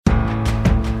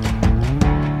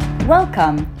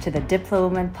Welcome to the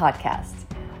Diplowoman podcast,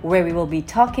 where we will be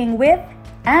talking with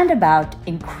and about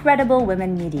incredible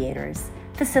women mediators,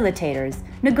 facilitators,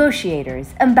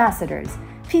 negotiators, ambassadors,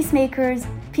 peacemakers,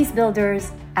 peace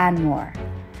builders, and more.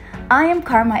 I am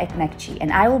Karma Ekmekci, and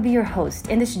I will be your host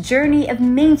in this journey of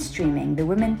mainstreaming the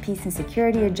women, peace, and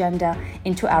security agenda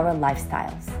into our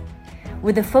lifestyles.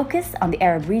 With a focus on the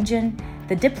Arab region,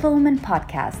 the Diplowoman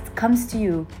podcast comes to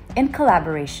you in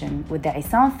collaboration with the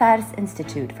Issam Fares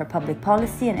Institute for Public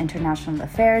Policy and International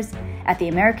Affairs at the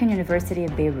American University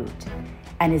of Beirut,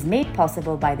 and is made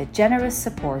possible by the generous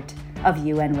support of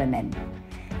UN Women.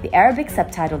 The Arabic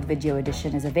subtitled video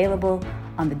edition is available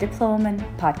on the Diplowoman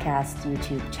podcast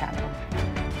YouTube channel.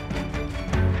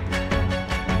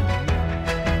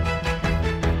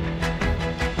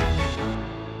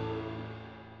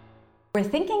 We're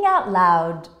thinking out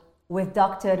loud with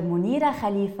Dr. Muneera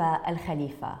Al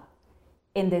Khalifa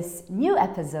in this new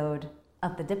episode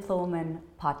of the Diplowoman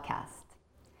podcast.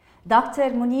 Dr.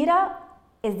 Muneera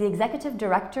is the executive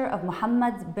director of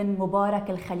Muhammad bin Mubarak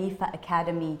Al Khalifa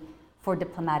Academy for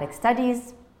Diplomatic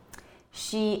Studies.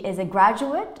 She is a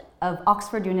graduate of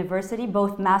Oxford University,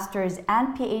 both master's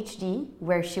and PhD,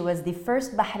 where she was the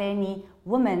first Bahraini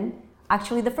woman,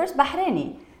 actually the first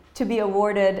Bahraini, to be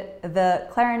awarded the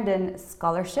Clarendon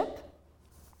Scholarship.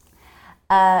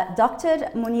 Dr.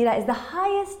 Muneera is the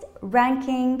highest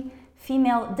ranking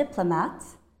female diplomat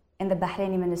in the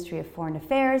Bahraini Ministry of Foreign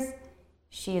Affairs.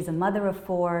 She is a mother of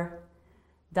four.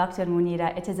 Dr.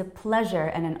 Muneera, it is a pleasure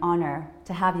and an honor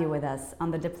to have you with us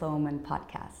on the Diplowoman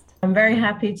podcast. I'm very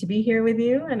happy to be here with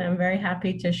you, and I'm very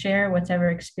happy to share whatever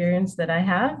experience that I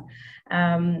have,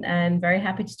 and very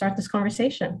happy to start this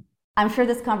conversation. I'm sure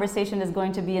this conversation is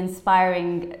going to be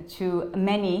inspiring to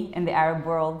many in the Arab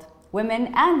world,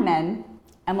 women and men,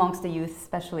 amongst the youth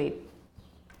especially.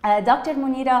 Dr.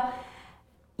 Muneera,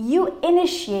 you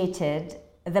initiated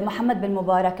the Muhammad bin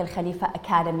Mubarak Al Khalifa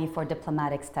Academy for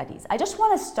Diplomatic Studies. I just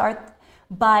want to start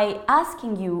by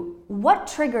asking you, what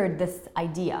triggered this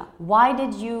idea? Why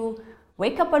did you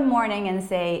wake up one morning and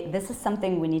say, this is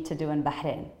something we need to do in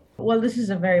Bahrain? Well, this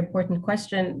is a very important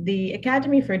question. The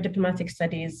Academy for Diplomatic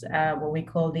Studies, what we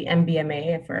call the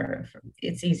MBMA, for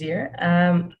it's easier,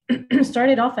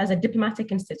 started off as a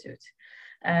diplomatic institute.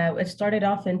 It started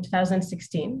off in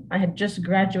 2016. I had just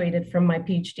graduated from my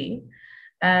PhD.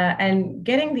 And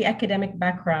getting the academic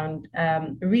background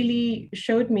really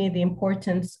showed me the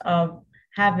importance of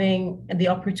having the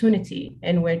opportunity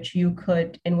in which you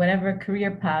could, in whatever career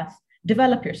path,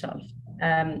 develop yourself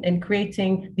and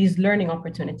creating these learning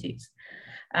opportunities.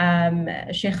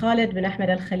 Sheikh Khalid bin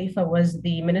Ahmed Al Khalifa was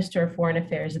the Minister of Foreign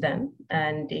Affairs then,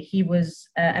 and he was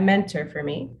a mentor for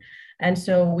me. And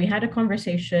so we had a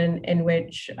conversation in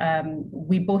which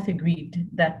we both agreed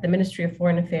that the Ministry of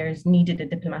Foreign Affairs needed a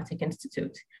diplomatic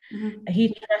institute. Mm-hmm.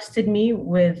 He trusted me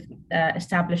with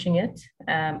establishing it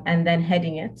and then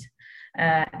heading it.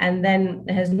 And then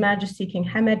His Majesty King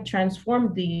Hamad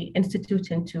transformed the institute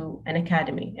into an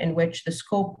academy in which the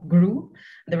scope grew,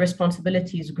 the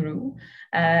responsibilities grew.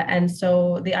 And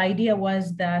so the idea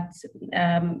was that,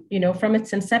 from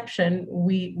its inception,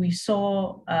 we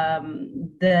saw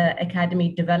the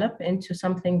academy develop into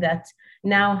something that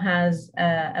now has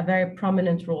a very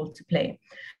prominent role to play.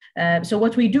 So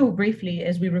what we do briefly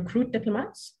is we recruit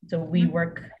diplomats. So we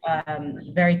work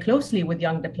very closely with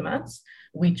young diplomats.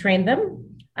 We train them,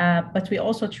 but we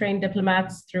also train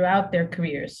diplomats throughout their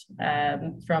careers,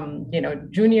 from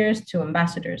juniors to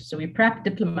ambassadors. So we prep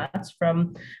diplomats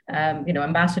from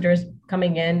ambassadors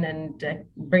coming in and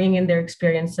bringing in their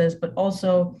experiences, but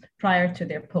also prior to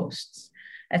their posts.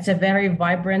 It's a very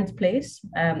vibrant place.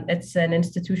 It's an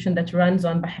institution that runs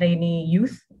on Bahraini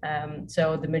youth.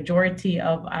 So the majority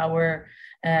of our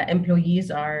employees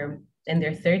are in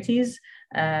their 30s,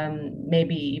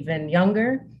 maybe even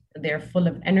younger. They're full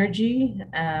of energy.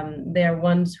 They're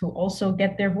ones who also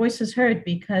get their voices heard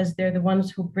because they're the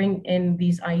ones who bring in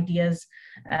these ideas.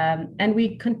 And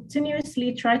we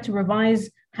continuously try to revise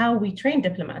how we train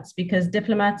diplomats, because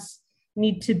diplomats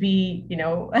need to be,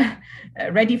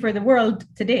 ready for the world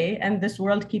today. And this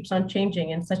world keeps on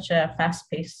changing in such a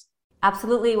fast pace.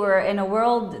 Absolutely. We're in a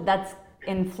world that's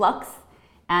in flux,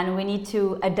 and we need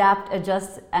to adapt,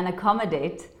 adjust, and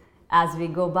accommodate as we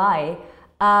go by.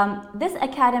 This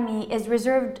academy is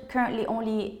reserved currently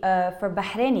only for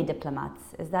Bahraini diplomats.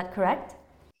 Is that correct?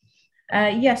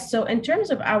 Yes. So in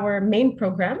terms of our main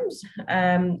programs,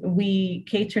 we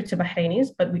cater to Bahrainis,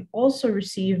 but we also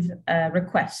receive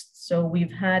requests. So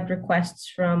we've had requests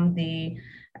from the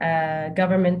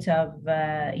government of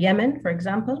Yemen, for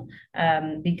example,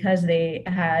 because they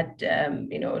had,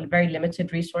 very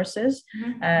limited resources.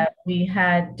 We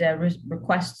had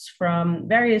requests from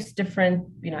various different,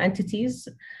 entities,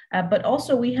 but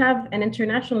also we have an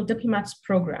international diplomats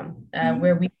program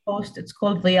where we host. It's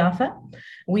called Diyafa.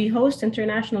 We host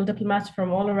international diplomats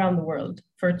from all around the world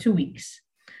for 2 weeks.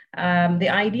 The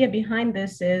idea behind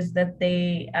this is that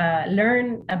they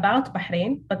learn about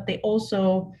Bahrain, but they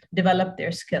also develop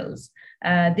their skills.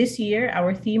 This year,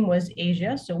 our theme was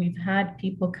Asia. So we've had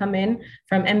people come in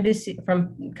from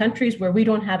countries where we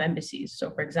don't have embassies.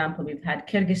 So for example, we've had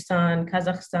Kyrgyzstan,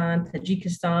 Kazakhstan,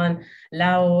 Tajikistan,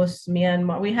 Laos,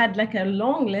 Myanmar. We had like a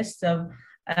long list of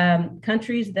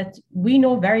countries that we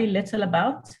know very little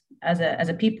about as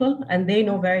a people, and they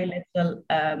know very little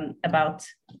about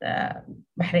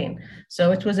Bahrain.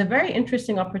 So it was a very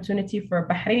interesting opportunity for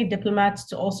Bahraini diplomats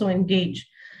to also engage.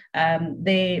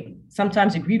 They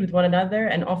sometimes agreed with one another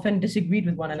and often disagreed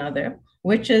with one another,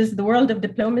 which is the world of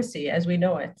diplomacy as we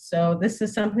know it. So this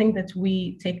is something that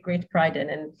we take great pride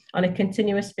in. And on a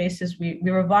continuous basis, we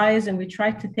revise and we try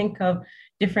to think of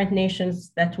different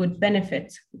nations that would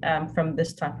benefit from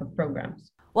this type of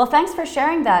programs. Well, thanks for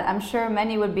sharing that. I'm sure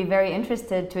many would be very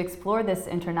interested to explore this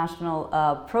international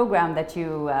program that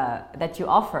you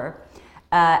offer,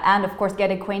 and of course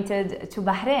get acquainted to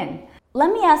Bahrain.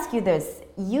 Let me ask you this.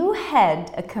 You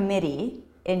head a committee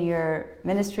in your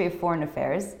Ministry of Foreign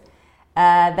Affairs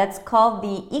that's called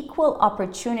the Equal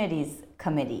Opportunities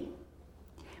Committee,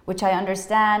 which I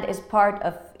understand is part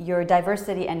of your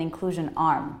diversity and inclusion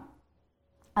arm.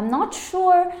 I'm not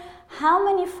sure how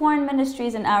many foreign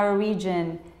ministries in our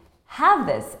region have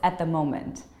this at the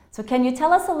moment. So can you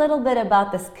tell us a little bit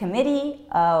about this committee,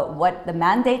 what the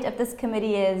mandate of this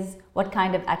committee is, what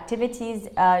kind of activities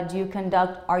do you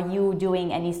conduct? Are you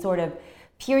doing any sort of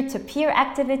peer-to-peer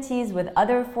activities with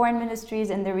other foreign ministries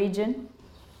in the region?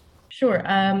 Sure.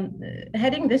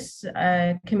 Heading this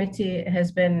committee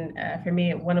has been, for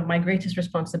me, one of my greatest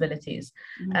responsibilities.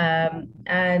 Let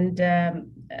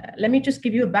me just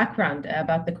give you a background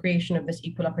about the creation of this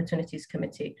Equal Opportunities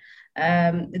Committee.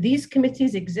 These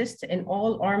committees exist in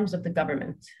all arms of the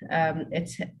government.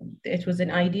 It was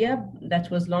an idea that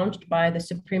was launched by the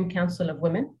Supreme Council of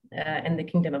Women in the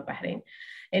Kingdom of Bahrain,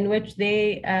 in which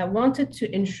they wanted to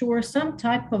ensure some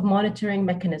type of monitoring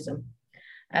mechanism.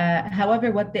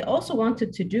 However, what they also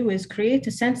wanted to do is create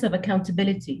a sense of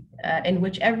accountability in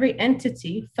which every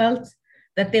entity felt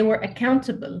that they were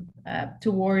accountable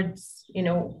towards,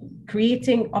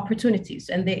 creating opportunities.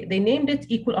 And they named it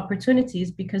Equal Opportunities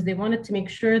because they wanted to make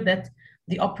sure that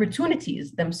the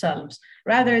opportunities themselves,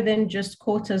 rather than just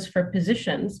quotas for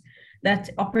positions, that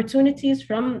opportunities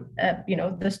from,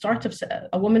 the start of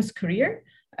a woman's career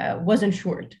was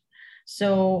ensured.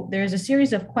 So there's a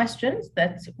series of questions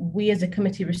that we as a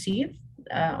committee receive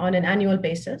on an annual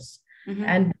basis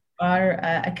and are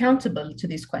accountable to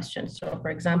these questions. So for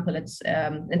example, it's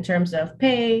in terms of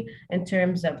pay, in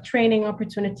terms of training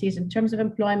opportunities, in terms of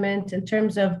employment, in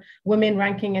terms of women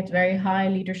ranking at very high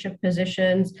leadership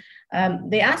positions.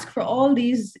 They ask for all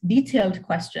these detailed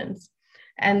questions.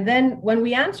 And then when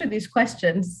we answer these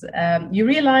questions, you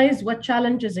realize what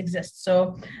challenges exist.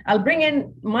 So I'll bring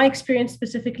in my experience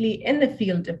specifically in the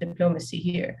field of diplomacy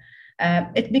here.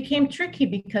 It became tricky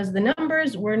because the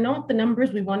numbers were not the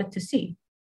numbers we wanted to see.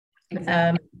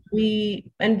 Exactly.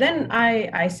 And then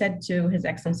I said to His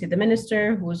Excellency, the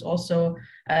Minister, who is also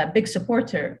a big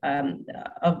supporter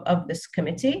of this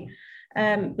committee,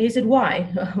 he said, why?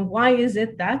 Why is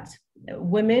it that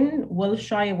women will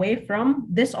shy away from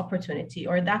this opportunity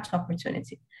or that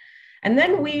opportunity? And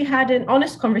then we had an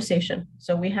honest conversation.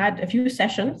 So we had a few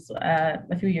sessions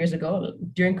a few years ago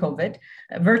during COVID,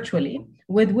 virtually,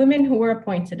 with women who were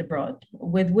appointed abroad,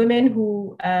 with women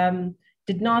who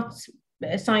did not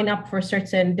sign up for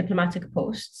certain diplomatic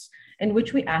posts, in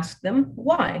which we asked them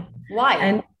why. Why?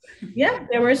 And yeah,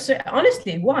 there was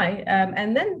honestly why.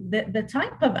 And then the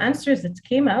type of answers that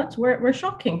came out were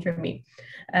shocking for me,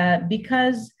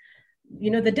 because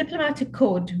the diplomatic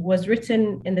code was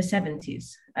written in the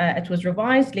 70s. It was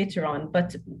revised later on,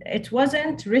 but it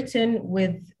wasn't written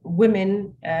with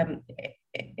women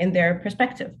in their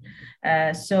perspective.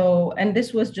 And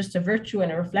this was just a virtue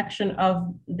and a reflection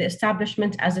of the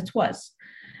establishment as it was.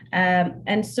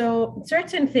 And so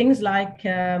certain things like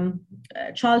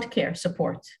childcare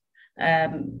support,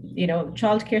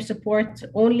 childcare support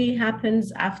only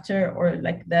happens after, or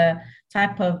like the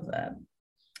type of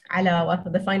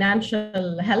the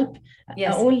financial help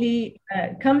only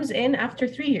comes in after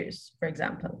 3 years, for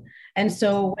example. And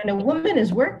so when a woman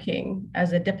is working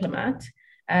as a diplomat,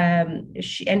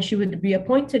 She would be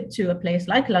appointed to a place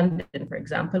like London, for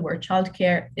example, where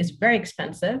childcare is very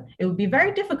expensive. It would be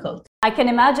very difficult. I can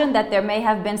imagine that there may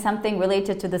have been something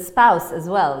related to the spouse as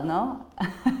well, no?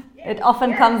 It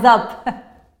often comes up.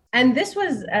 And this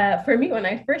was, for me, when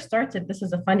I first started, this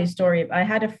is a funny story. I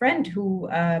had a friend who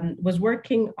was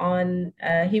working on,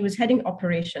 he was heading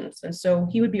operations. And so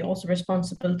he would be also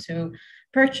responsible to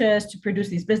purchase, to produce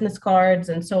these business cards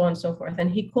and so on and so forth. And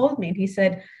he called me and he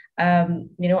said,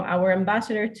 our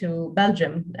ambassador to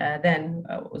Belgium then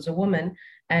was a woman,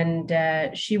 and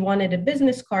she wanted a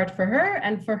business card for her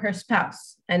and for her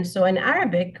spouse. And so in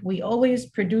Arabic, we always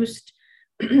produced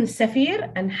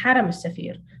Safir and Haram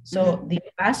Safir. So the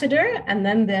ambassador and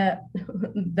then the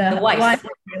wife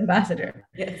of the ambassador.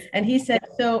 Yes. And he said,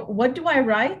 so what do I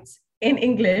write in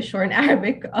English or in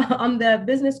Arabic on the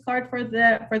business card for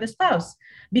the spouse?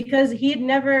 Because he had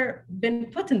never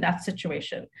been put in that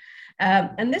situation.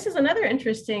 And this is another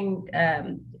interesting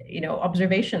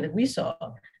observation that we saw.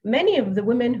 Many of the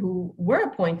women who were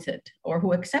appointed or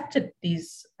who accepted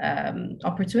these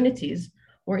opportunities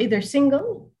were either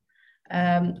single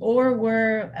or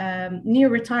were near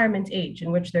retirement age,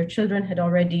 in which their children had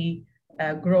already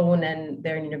grown and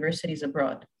they're in universities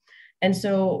abroad. And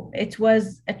so it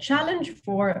was a challenge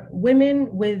for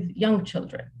women with young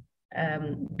children,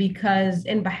 because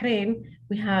in Bahrain,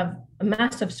 we have a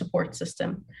massive support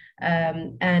system,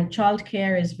 and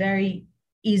childcare is very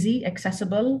easy,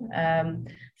 accessible.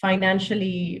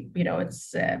 Financially,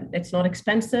 it's not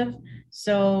expensive.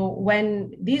 So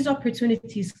when these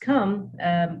opportunities come,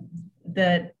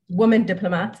 the woman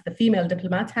diplomat, the female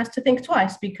diplomat, has to think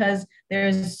twice, because there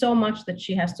is so much that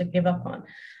she has to give up on.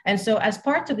 And so as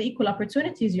part of the Equal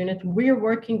Opportunities Unit, we're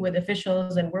working with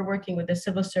officials and we're working with the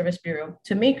Civil Service Bureau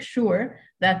to make sure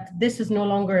that this is no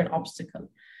longer an obstacle,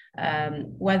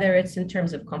 whether it's in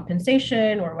terms of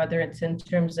compensation or whether it's in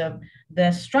terms of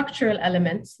the structural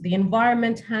elements. The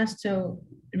environment has to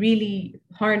really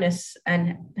harness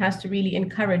and has to really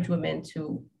encourage women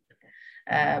to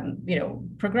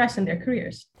progress in their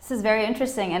careers. This is very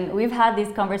interesting, and we've had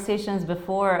these conversations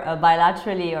before,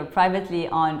 bilaterally or privately,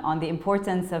 on the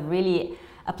importance of really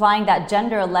applying that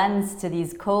gender lens to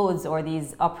these codes or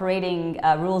these operating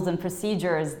rules and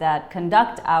procedures that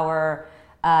conduct our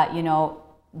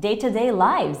day-to-day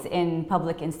lives in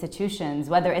public institutions,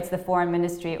 whether it's the foreign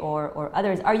ministry or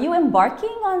others. Are you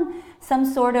embarking on some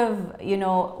sort of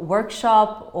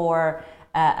workshop or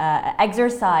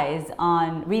exercise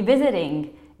on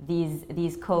revisiting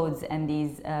these codes and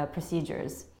these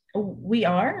procedures? We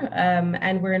are,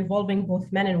 and we're involving both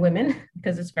men and women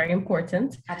because it's very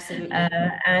important. Absolutely.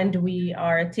 And we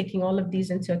are taking all of these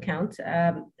into account.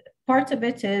 Part of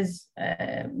it is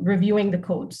reviewing the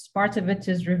codes. Part of it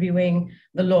is reviewing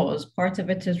the laws. Part of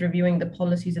it is reviewing the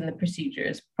policies and the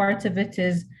procedures. Part of it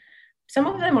is, some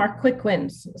of them are quick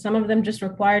wins. Some of them just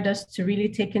required us to really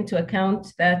take into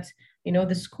account that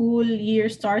the school year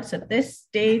starts at this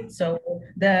date, so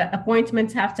the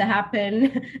appointments have to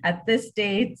happen at this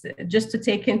date, just to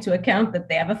take into account that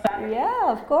they have a family.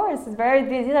 Yeah, of course. These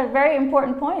are very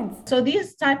important points. So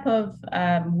these type of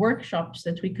workshops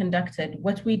that we conducted,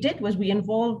 what we did was we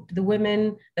involved the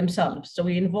women themselves. So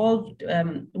we involved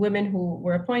women who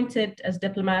were appointed as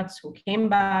diplomats, who came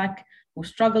back, who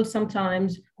struggled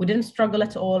sometimes, who didn't struggle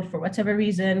at all for whatever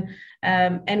reason.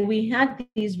 And we had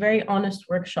these very honest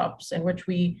workshops in which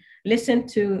we listened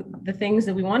to the things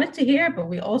that we wanted to hear, but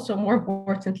we also, more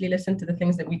importantly, listened to the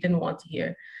things that we didn't want to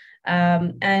hear.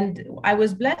 And I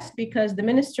was blessed because the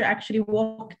minister actually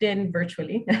walked in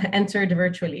virtually, entered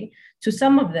virtually to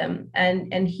some of them,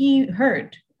 and he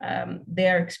heard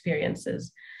their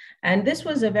experiences. And this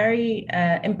was a very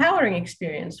empowering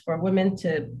experience for women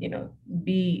to,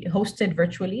 be hosted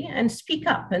virtually and speak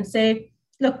up and say,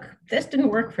 look, this didn't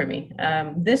work for me.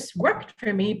 This worked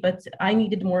for me, but I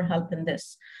needed more help in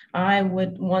this. I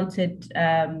wanted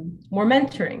more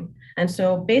mentoring. And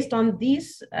so based on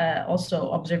these also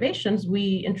observations,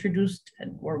 we're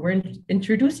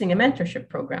introducing a mentorship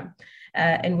program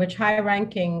in which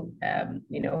high-ranking,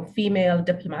 female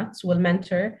diplomats will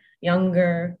mentor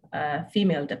younger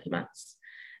female diplomats.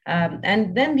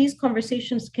 And then these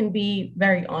conversations can be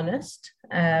very honest,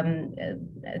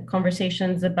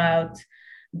 conversations about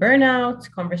burnout,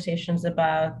 conversations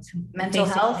about mental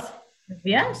health.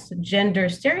 Yes, gender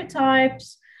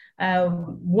stereotypes,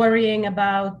 worrying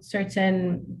about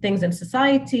certain things in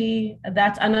society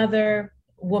that another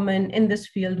woman in this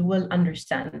field will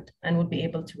understand and will be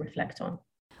able to reflect on.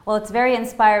 Well, it's very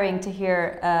inspiring to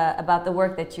hear about the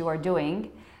work that you are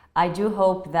doing. I do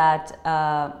hope that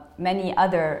many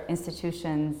other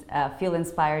institutions feel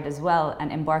inspired as well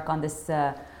and embark on this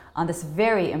on this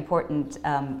very important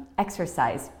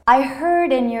exercise. I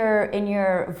heard in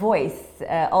your voice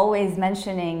always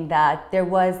mentioning that there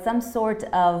was some sort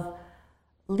of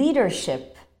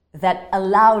leadership that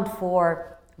allowed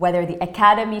for whether the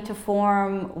academy to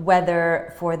form,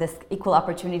 whether for this Equal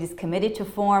Opportunities Committee to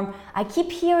form. I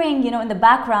keep hearing, in the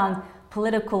background,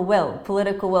 political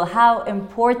will, how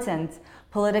important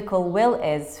political will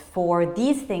is for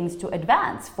these things to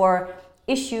advance, for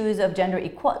issues of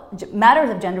matters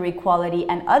of gender equality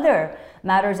and other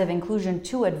matters of inclusion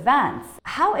to advance.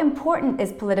 How important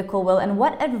is political will, and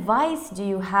what advice do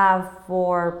you have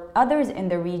for others in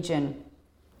the region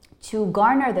to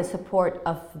garner the support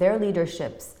of their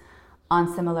leaderships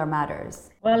on similar matters?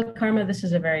 Well, Karma, this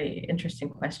is a very interesting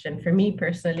question. For me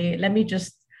personally, let me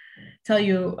just tell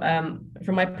you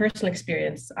from my personal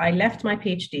experience, I left my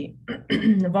PhD,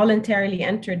 voluntarily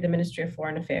entered the Ministry of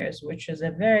Foreign Affairs, which is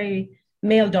a very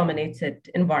male-dominated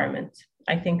environment.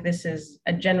 I think this is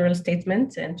a general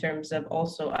statement in terms of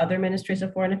also other ministries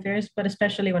of foreign affairs, but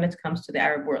especially when it comes to the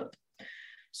Arab world.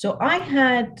 So I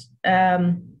had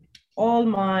all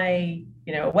my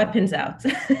weapons out.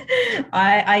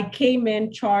 I came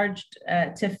in charged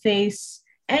to face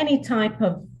any type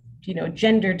of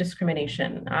gender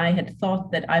discrimination. I had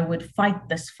thought that I would fight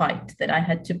this fight, that I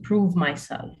had to prove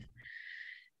myself.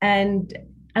 And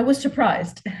I was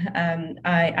surprised.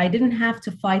 I didn't have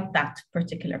to fight that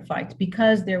particular fight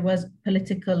because there was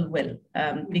political will,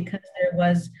 because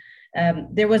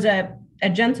there was a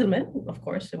gentleman, of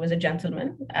course, there was a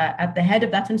gentleman at the head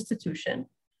of that institution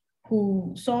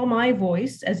who saw my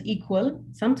voice as equal,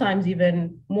 sometimes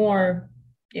even more,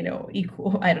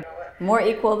 equal, I don't know. More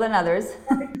equal than others.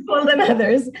 Equal than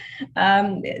others.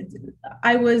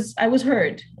 I was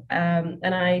heard,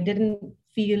 and I didn't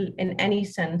feel in any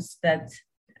sense that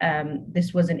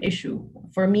this was an issue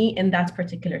for me in that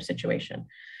particular situation.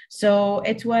 So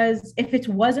it was, if it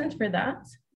wasn't for that,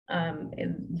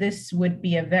 this would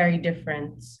be a very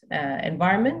different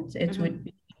environment. It would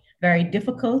be very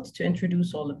difficult to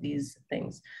introduce all of these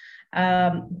things.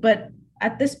 But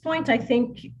at this point, I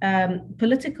think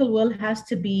political will has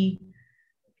to be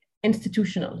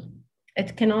institutional.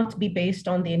 It cannot be based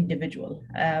on the individual.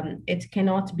 It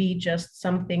cannot be just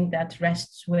something that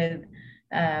rests with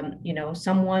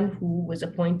someone who was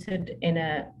appointed in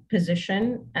a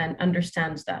position and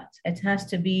understands that. It has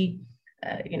to be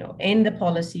in the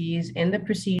policies, in the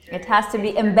procedures. It has to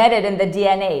be embedded in the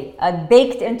DNA,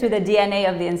 baked into the DNA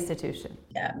of the institution.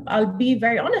 I'll be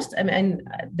very honest. I mean,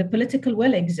 the political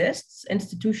will exists.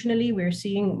 Institutionally, we're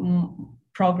seeing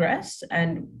progress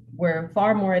and we're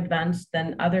far more advanced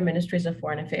than other ministries of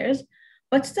foreign affairs.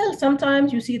 But still,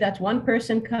 sometimes you see that one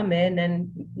person come in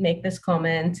and make this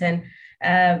comment,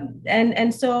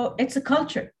 and so it's a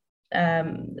culture.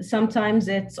 Sometimes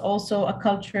it's also a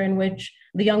culture in which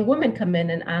the young women come in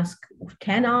and ask,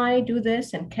 can I do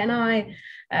this and can I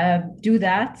do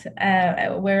that?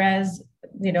 Whereas,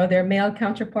 their male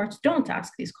counterparts don't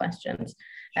ask these questions.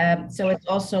 So it's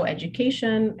also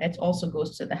education. It also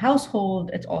goes to the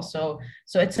household. So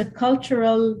it's a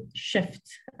cultural shift.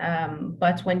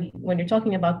 But when you're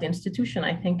talking about the institution,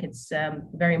 I think it's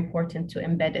very important to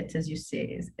embed it, as you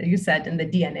said, in the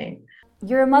DNA.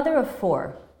 You're a mother of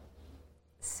 4.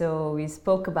 So we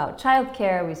spoke about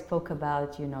childcare, we spoke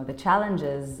about, the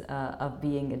challenges of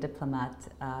being a diplomat,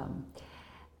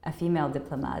 a female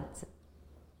diplomat.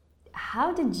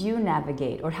 How did you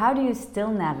navigate, or how do you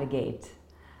still navigate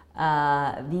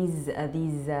these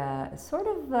sort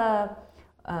of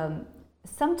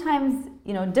sometimes,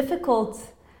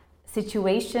 difficult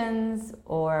situations,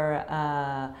 or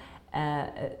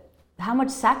how much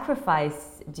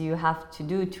sacrifice do you have to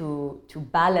do to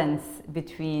balance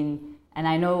between? And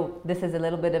I know this is a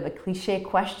little bit of a cliche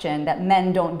question that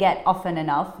men don't get often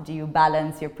enough. Do you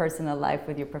balance your personal life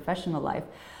with your professional life?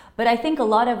 But I think a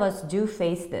lot of us do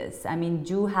face this. I mean,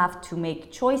 do have to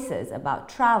make choices about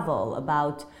travel,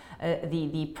 about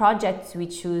the projects we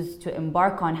choose to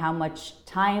embark on, how much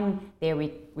time they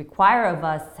require of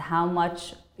us, how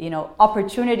much,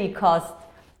 opportunity cost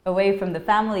away from the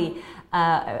family,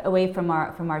 away from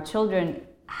our children.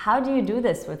 How do you do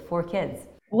this with 4 kids?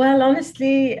 Well,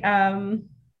 honestly,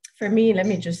 for me, let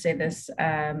me just say this.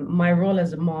 My role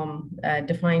as a mom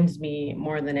defines me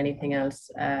more than anything else.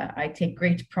 I take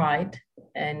great pride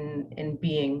in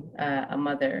being a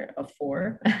mother of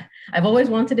 4. I've always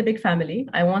wanted a big family.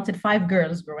 I wanted 5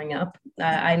 girls growing up.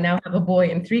 I now have a boy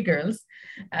and 3 girls.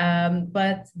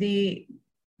 But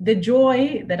the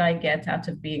joy that I get out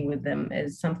of being with them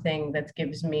is something that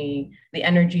gives me the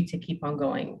energy to keep on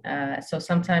going. So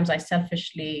sometimes I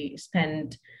selfishly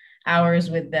spend hours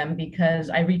with them because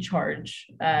I recharge,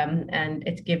 and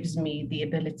it gives me the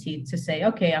ability to say,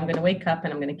 okay, I'm going to wake up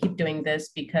and I'm going to keep doing this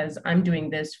because I'm doing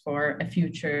this for a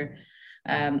future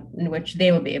in which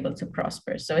they will be able to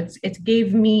prosper. So it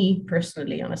gave me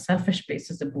personally, on a selfish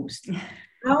basis, a boost.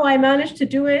 How I managed to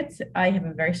do it, I have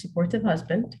a very supportive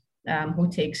husband who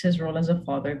takes his role as a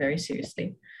father very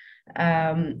seriously.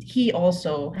 He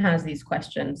also has these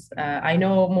questions. I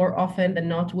know more often than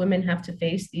not, women have to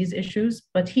face these issues,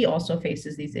 but he also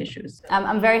faces these issues.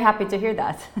 I'm very happy to hear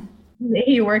that.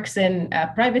 He works in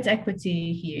private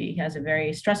equity. He has a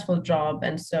very stressful job.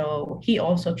 And so he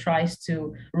also tries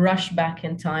to rush back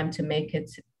in time to make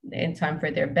it in time for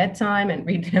their bedtime and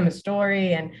read them a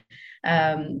story. And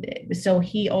so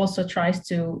he also tries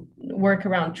to work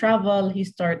around travel. He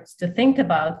starts to think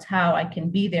about how I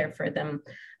can be there for them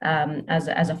as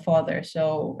a father.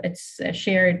 So it's a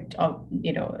shared,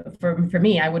 for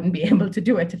me, I wouldn't be able to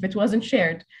do it if it wasn't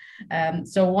shared.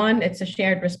 So one, it's a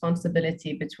shared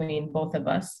responsibility between both of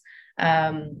us.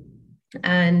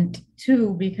 And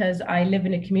two, because I live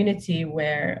in a community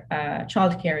where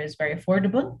childcare is very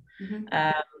affordable.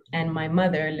 Mm-hmm. And my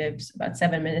mother lives about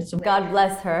 7 minutes away. God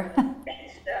bless her.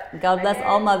 God bless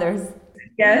all mothers.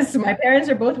 Yes, my parents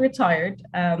are both retired,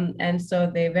 and so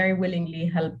they very willingly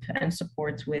help and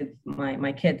support with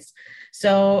my kids.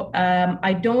 So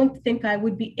I don't think I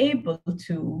would be able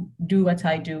to do what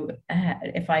I do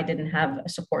if I didn't have a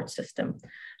support system.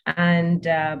 And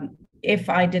if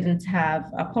I didn't have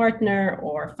a partner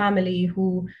or family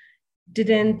who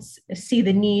didn't see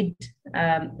the need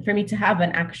for me to have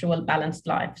an actual balanced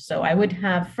life. So I would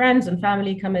have friends and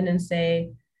family come in and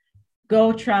say,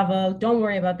 go travel, don't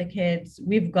worry about the kids,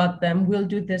 we've got them, we'll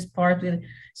do this part.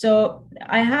 So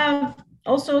I have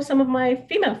also some of my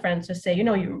female friends who say,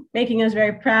 you're making us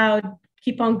very proud,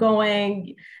 keep on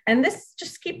going. And this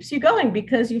just keeps you going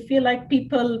because you feel like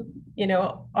people,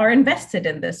 are invested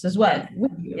in this as well.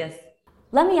 Yes.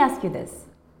 Let me ask you this.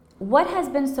 What has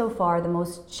been so far the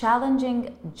most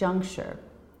challenging juncture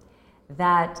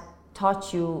that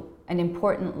taught you an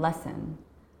important lesson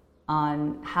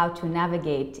on how to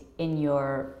navigate in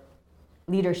your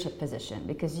leadership position?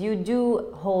 Because you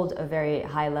do hold a very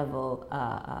high level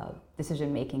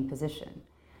decision-making position.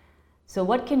 So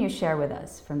what can you share with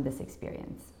us from this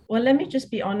experience? Well, let me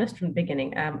just be honest from the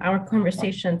beginning. Our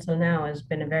conversation till now has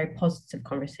been a very positive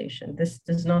conversation. This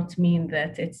does not mean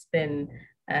that it's been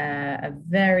a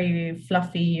very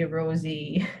fluffy,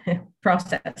 rosy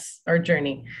process or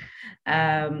journey.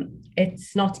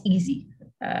 It's not easy.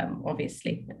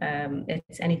 Obviously,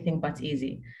 it's anything but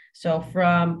easy. So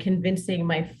from convincing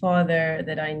my father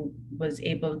that I was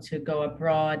able to go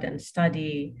abroad and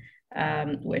study,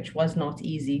 which was not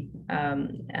easy. I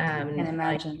can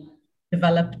imagine. I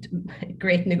developed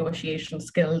great negotiation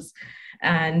skills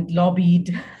and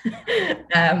lobbied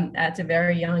at a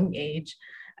very young age.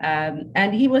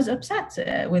 And he was upset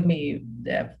with me.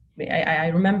 I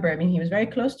remember, he was very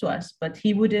close to us, but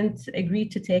he wouldn't agree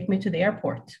to take me to the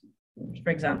airport,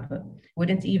 for example,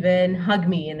 wouldn't even hug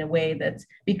me in a way that,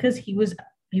 because he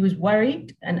was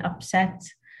worried and upset.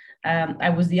 I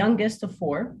was the youngest of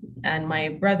four, and my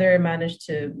brother managed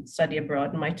to study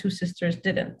abroad, and my two sisters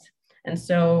didn't. And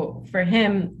so for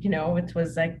him, it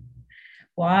was like,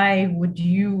 why would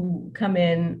you come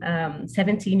in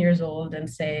 17 years old and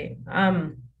say,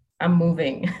 I'm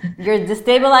moving? You're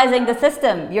destabilizing the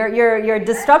system. You're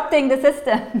disrupting the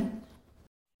system.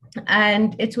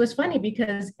 And it was funny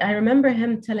because I remember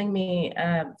him telling me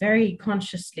very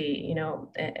consciously,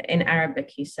 in Arabic,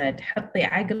 he said, حطي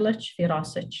عقلك في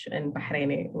راسك in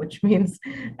Bahraini, which means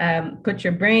put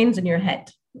your brains in your head.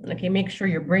 Okay, make sure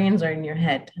your brains are in your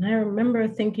head. And I remember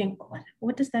thinking,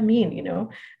 what does that mean?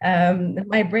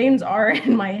 My brains are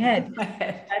in my head.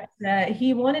 But,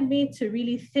 he wanted me to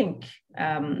really think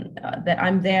that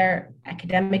I'm there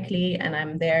academically and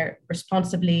I'm there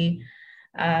responsibly.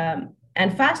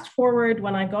 And fast forward,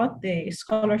 when I got the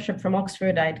scholarship from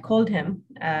Oxford, I'd called him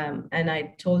and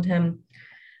I told him,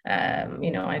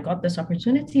 I got this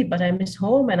opportunity, but I miss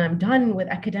home and I'm done with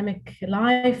academic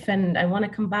life and I want to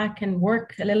come back and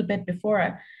work a little bit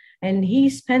before. And he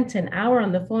spent an hour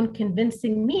on the phone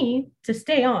convincing me to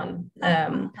stay on.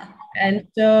 And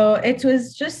so it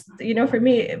was just, for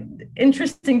me,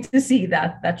 interesting to see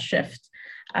that shift.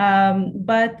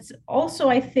 But also,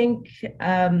 I think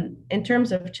in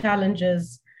terms of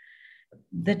challenges,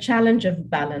 the challenge of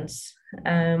balance,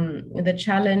 the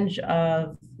challenge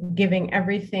of giving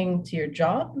everything to your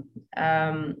job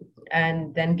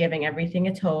and then giving everything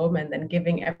at home and then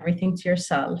giving everything to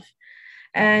yourself.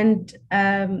 And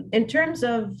in terms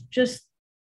of just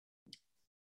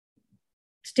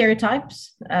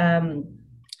stereotypes,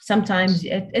 sometimes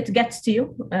it gets to you,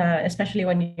 especially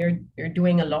when you're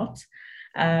doing a lot.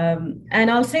 And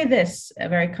I'll say this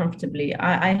very comfortably.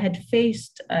 I had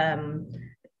faced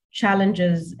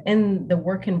challenges in the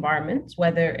work environment,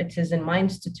 whether it is in my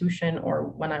institution or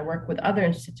when I work with other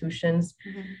institutions,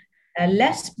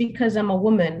 less because I'm a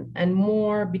woman and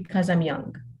more because I'm young.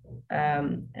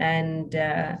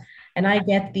 And I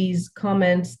get these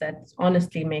comments that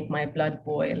honestly make my blood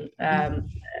boil.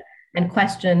 And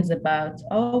questions about,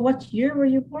 oh, what year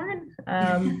were you born?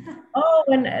 Oh,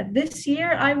 and this year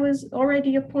I was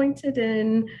already appointed in,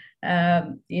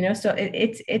 so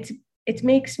it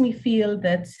makes me feel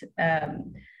that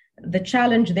the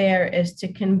challenge there is to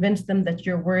convince them that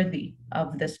you're worthy of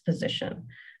this position.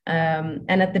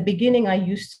 And at the beginning,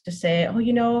 I used to say,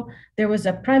 oh, there was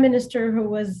a prime minister who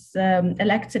was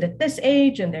elected at this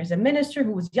age, and there's a minister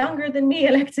who was younger than me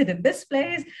elected at this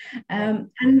place.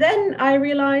 And then I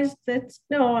realized that,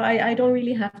 no, I don't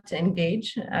really have to engage.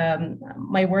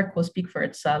 My work will speak for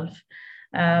itself.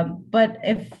 But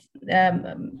if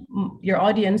your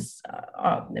audience,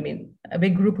 a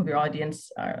big group of your audience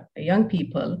are young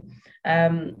people,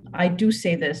 I do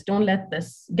say this, don't let this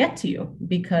get to you,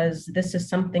 because this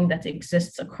is something that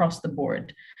exists across the board.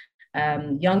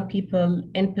 Young people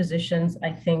in positions,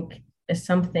 I think, is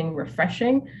something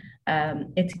refreshing.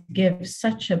 It gives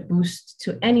such a boost to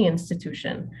any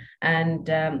institution. And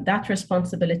that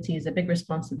responsibility is a big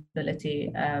responsibility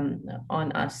on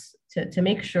us to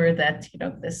make sure that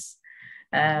this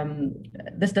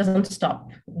doesn't stop.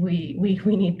 We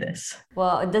need this.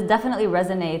 Well, it definitely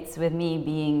resonates with me,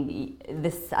 being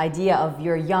this idea of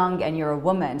you're young and you're a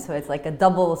woman. So it's like a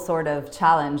double sort of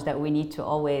challenge that we need to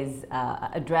always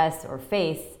address or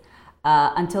face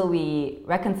until we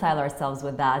reconcile ourselves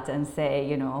with that and say,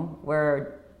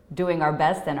 we're doing our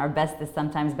best, and our best is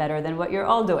sometimes better than what you're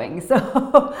all doing. So,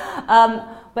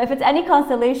 but if it's any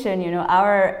consolation,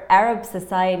 our Arab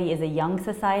society is a young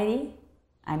society.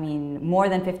 I mean, more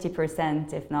than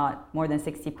 50%, if not more than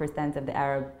 60% of the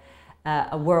Arab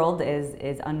world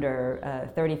is under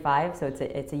 35. So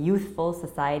it's a youthful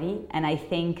society. And I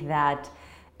think that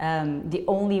the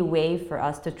only way for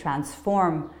us to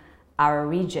transform our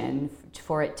region,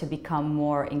 for it to become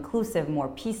more inclusive, more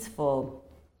peaceful,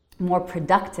 more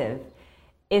productive,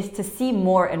 is to see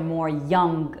more and more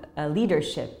young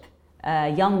leadership,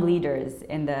 young leaders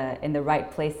in the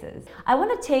right places. I want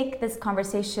to take this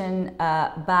conversation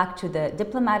back to the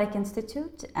Diplomatic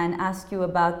Institute and ask you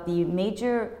about the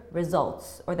major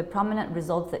results or the prominent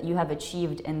results that you have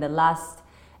achieved in the last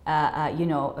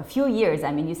a few years.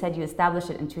 I mean, you said you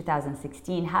established it in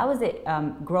 2016. How is it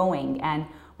growing, and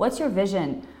what's your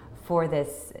vision for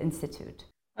this institute?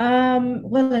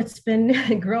 Well, it's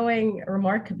been growing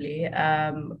remarkably.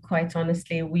 Quite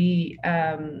honestly, we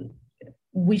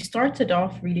started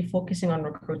off really focusing on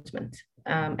recruitment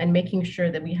and making sure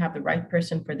that we have the right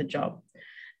person for the job.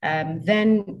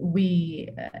 Then we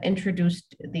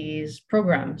introduced these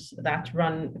programs that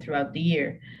run throughout the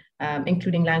year,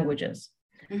 including languages.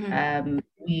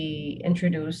 We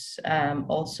introduce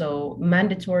also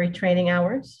mandatory training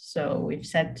hours. So we've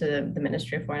said to the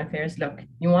Ministry of Foreign Affairs, look,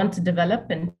 you want to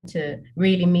develop and to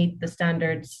really meet the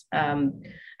standards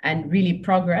and really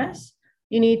progress,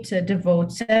 you need to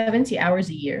devote 70 hours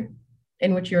a year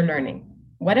in which you're learning.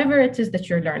 Whatever it is that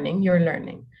you're learning, you're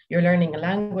learning. You're learning a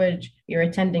language, you're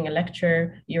attending a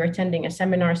lecture, you're attending a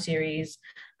seminar series,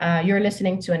 you're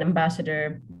listening to an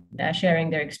ambassador sharing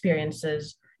their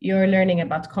experiences, you're learning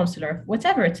about consular,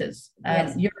 whatever it is,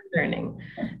 yes. You're learning.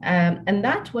 And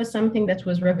that was something that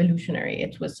was revolutionary.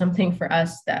 It was something for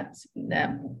us that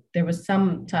there was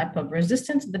some type of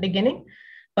resistance at the beginning.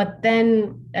 But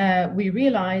then we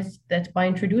realized that by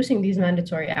introducing these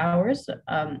mandatory hours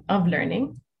of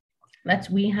learning, that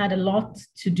we had a lot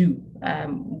to do.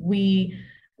 We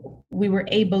were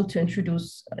able to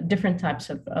introduce different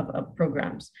types of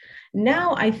programs.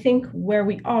 Now, I think where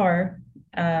we are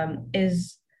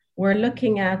is we're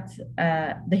looking at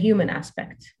the human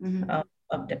aspect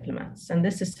of diplomats. And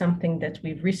this is something that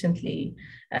we've recently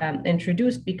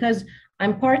introduced, because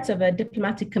I'm part of a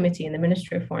diplomatic committee in the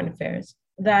Ministry of Foreign Affairs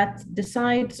that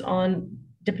decides on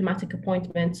diplomatic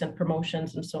appointments and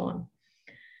promotions and so on.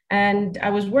 And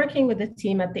I was working with a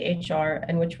team at the HR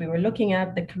in which we were looking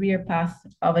at the career path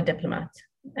of a diplomat.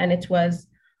 And it was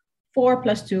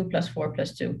 4+2 plus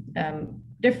 4+2.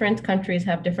 Different countries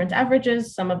have different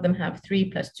averages. Some of them have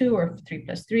 3+2 or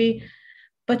 3+3.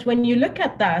 But when you look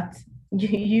at that,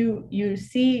 you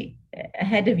see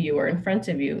ahead of you or in front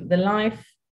of you the life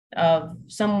of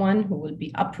someone who will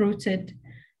be uprooted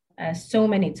so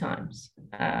many times.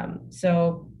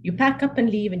 So you pack up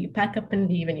and leave, and you pack up and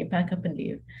leave, and you pack up and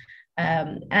leave.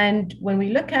 And when we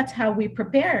look at how we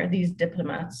prepare these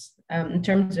diplomats in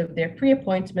terms of their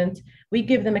pre-appointment, we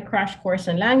give them a crash course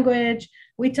in language.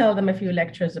 We tell them a few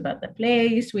lectures about the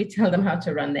place. We tell them how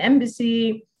to run the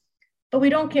embassy, but we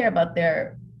don't care about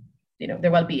their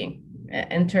well-being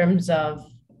in terms of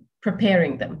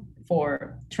preparing them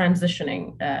for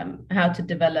transitioning, how to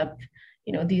develop,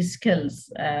 these skills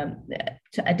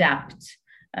to adapt,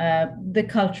 the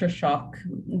culture shock,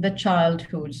 the child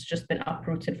who's just been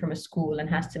uprooted from a school and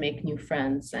has to make new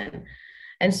friends.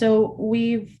 And so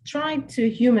we've tried to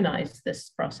humanize this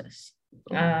process,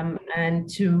 and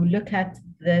to look at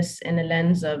this in a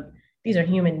lens of these are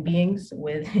human beings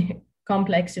with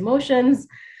complex emotions,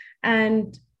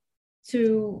 and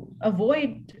to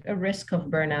avoid a risk of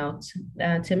burnout,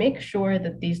 to make sure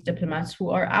that these diplomats, who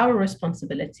are our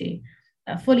responsibility,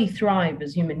 fully thrive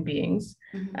as human beings.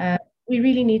 We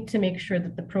really need to make sure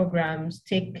that the programs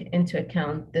take into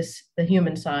account the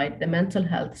human side, the mental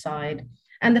health side,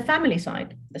 and the family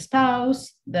side, the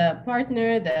spouse, the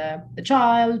partner, the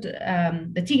child,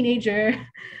 the teenager,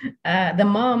 the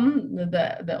mom,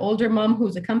 the older mom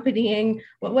who's accompanying,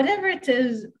 whatever it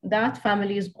is, that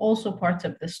family is also part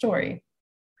of the story.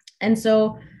 And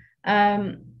so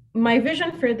my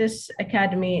vision for this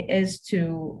academy is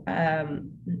to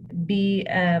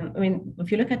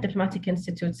if you look at diplomatic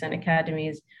institutes and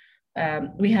academies,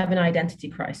 we have an identity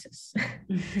crisis.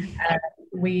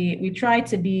 We try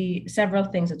to be several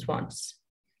things at once.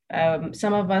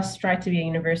 Some of us try to be a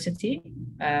university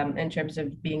in terms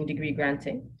of being degree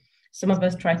granting. Some of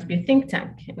us try to be a think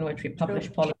tank in which we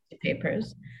publish policy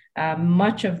papers.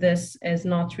 Much of this is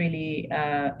not really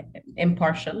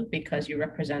impartial, because you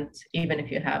represent, even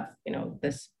if you have,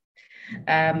 this,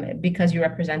 because you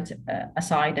represent a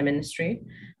side, a ministry.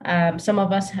 Some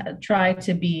of us try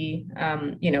to be,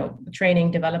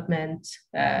 training, development,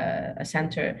 a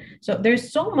center. So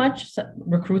there's so much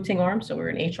recruiting arm. So we're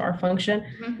an HR function.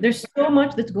 There's so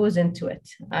much that goes into it.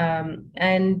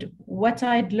 And what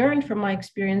I'd learned from my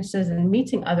experiences in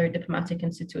meeting other diplomatic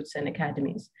institutes and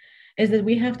academies is that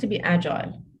we have to be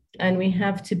agile, and we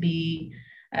have to be,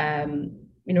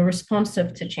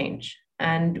 responsive to change.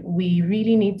 And we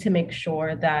really need to make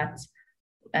sure that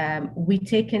we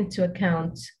take into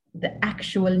account the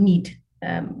actual need.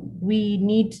 We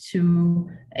need to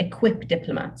equip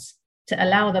diplomats to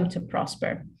allow them to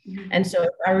prosper. And so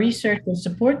if our research will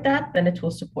support that, then it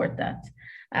will support that.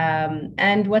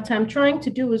 And what I'm trying to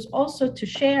do is also to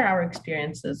share our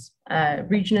experiences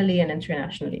regionally and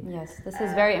internationally. Yes, this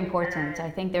is very important. I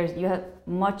think you have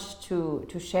much to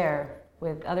share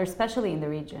with others, especially in the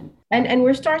region. And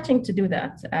we're starting to do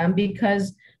that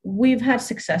because we've had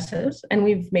successes and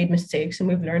we've made mistakes and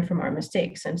we've learned from our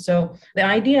mistakes. And so the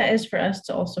idea is for us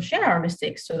to also share our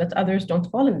mistakes so that others don't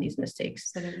fall in these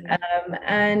mistakes.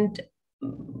 And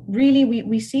really,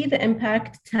 we see the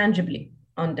impact tangibly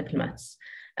on diplomats.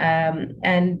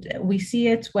 And we see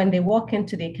it when they walk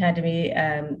into the academy.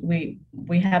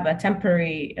 We have a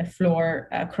temporary floor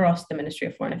across the Ministry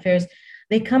of Foreign Affairs.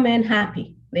 They come in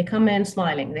happy. They come in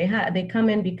smiling. They come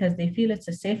in because they feel it's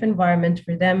a safe environment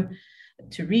for them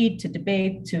to read, to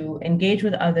debate, to engage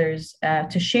with others,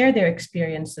 to share their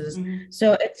experiences.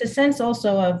 So it's a sense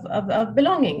also of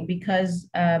belonging, because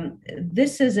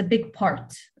this is a big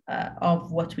part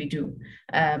of what we do.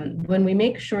 When we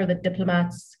make sure that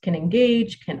diplomats can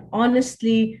engage, can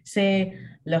honestly say,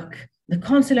 look, the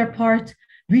consular part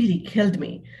really killed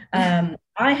me.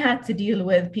 I had to deal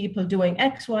with people doing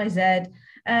X, Y, Z.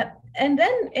 And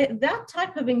then that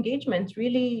type of engagement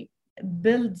really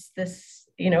builds this,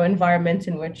 environment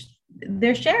in which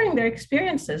they're sharing their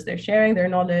experiences, they're sharing their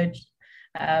knowledge.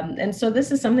 And so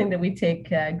this is something that we take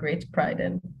great pride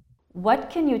in. What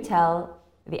can you tell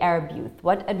the Arab youth?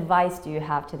 What advice do you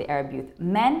have to the Arab youth,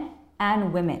 men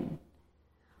and women,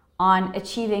 on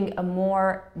achieving a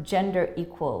more gender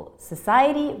equal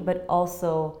society, but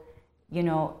also,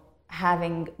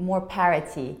 having more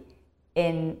parity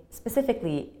in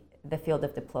specifically the field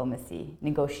of diplomacy,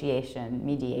 negotiation,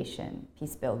 mediation,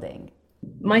 peace building?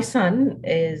 My son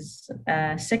is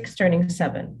 6, turning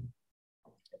 7.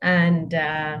 And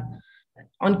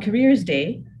on Careers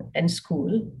Day in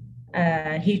school,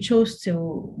 he chose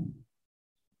to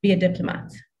be a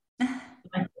diplomat,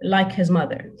 like his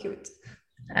mother. Cute.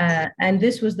 And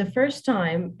this was the first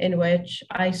time in which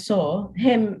I saw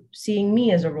him seeing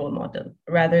me as a role model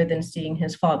rather than seeing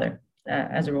his father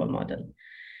as a role model.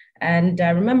 And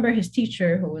I remember his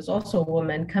teacher, who was also a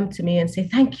woman, come to me and say,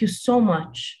 "Thank you so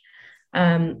much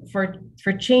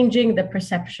for changing the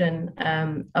perception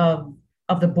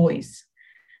of the boys,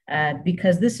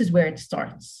 because this is where it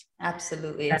starts."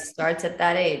 Absolutely, it starts at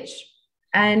that age.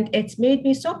 And it's made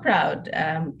me so proud.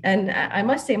 And I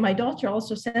must say, my daughter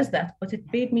also says that, but it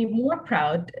made me more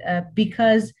proud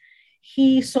because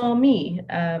he saw me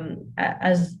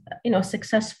as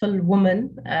successful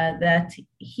woman that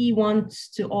he wants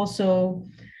to also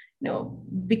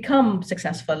become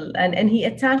successful, and he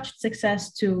attached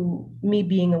success to me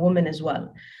being a woman as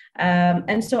well.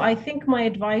 And so I think my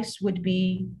advice would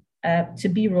be to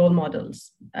be role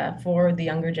models for the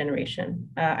younger generation.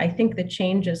 I think the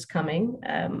change is coming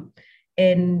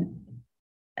in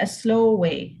a slow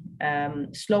way,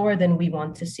 slower than we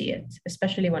want to see it,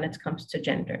 especially when it comes to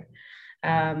gender.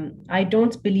 I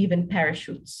don't believe in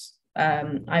parachutes.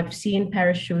 I've seen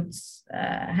parachutes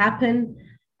happen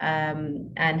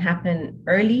and happen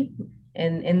early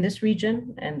in this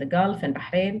region and the Gulf and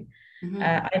Bahrain.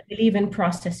 I believe in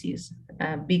processes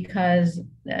because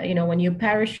when you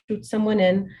parachute someone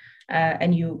in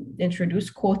and you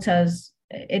introduce quotas,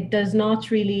 it does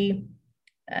not really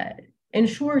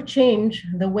ensure change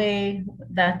the way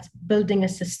that building a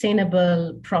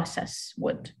sustainable process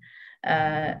would.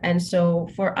 And so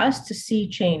for us to see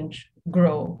change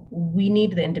grow, we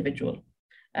need the individual.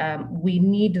 We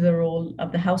need the role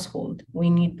of the household. We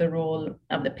need the role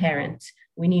of the parent.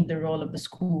 We need the role of the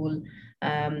school.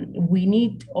 We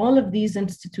need all of these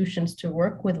institutions to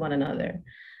work with one another.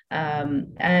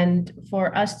 And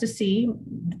for us to see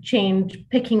change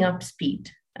picking up speed.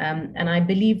 And I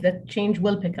believe that change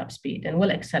will pick up speed and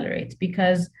will accelerate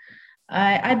because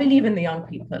I believe in the young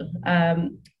people.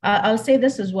 I'll say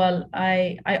this as well.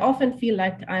 I often feel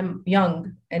like I'm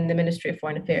young in the Ministry of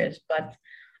Foreign Affairs, but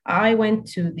I went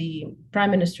to the Prime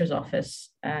Minister's office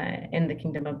in the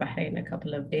Kingdom of Bahrain a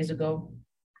couple of days ago,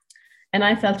 and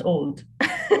I felt old.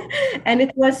 And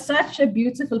it was such a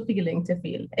beautiful feeling to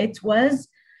feel. It was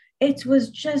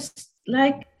just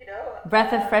like,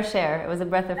 breath of fresh air. It was a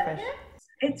breath of fresh air.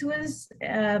 It was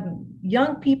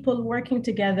young people working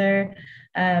together,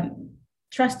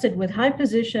 trusted with high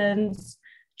positions,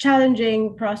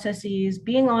 challenging processes,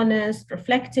 being honest,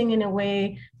 reflecting in a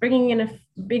way, bringing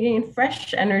in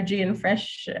fresh energy and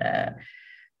fresh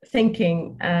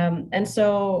thinking. And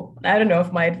so I don't know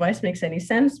if my advice makes any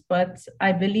sense, but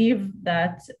I believe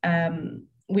that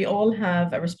we all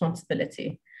have a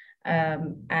responsibility.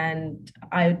 And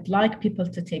I'd like people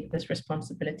to take this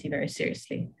responsibility very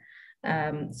seriously.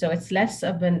 So it's less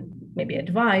of maybe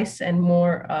advice and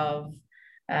more of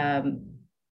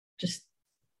just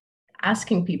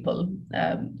asking people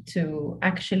to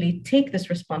actually take this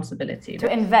responsibility.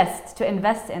 To invest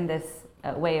in this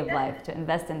way of life, to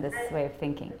invest in this way of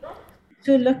thinking.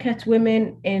 To look at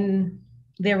women in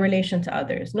their relation to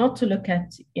others, not to look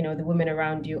at the women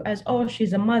around you as, oh,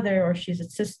 she's a mother or she's a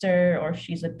sister or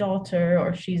she's a daughter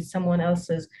or she's someone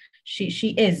else's. She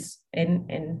is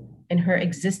in her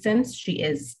existence, she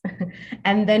is.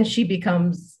 And then she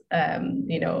becomes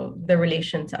the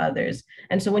relation to others.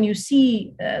 And so when you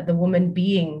see the woman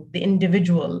being the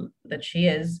individual that she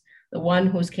is, the one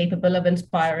who's capable of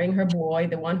inspiring her boy,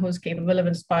 the one who's capable of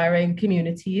inspiring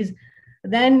communities,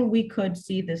 then we could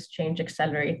see this change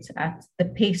accelerate at the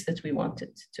pace that we want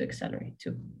it to accelerate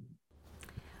to.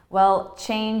 Well,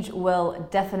 change will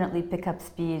definitely pick up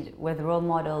speed with role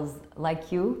models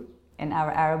like you in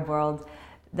our Arab world.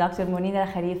 Dr. Muneera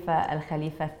Al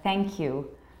Khalifa, thank you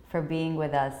for being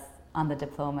with us on the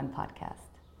Diplomat podcast.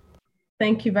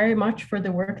 Thank you very much for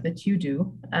the work that you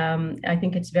do. I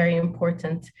think it's very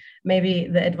important. Maybe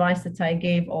the advice that I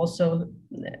gave also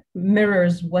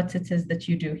mirrors what it is that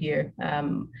you do here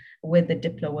with the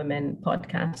Diplo Women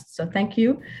podcast. So thank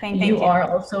you. You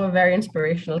are also a very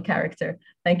inspirational character.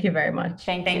 Thank you very much.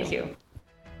 Thank you.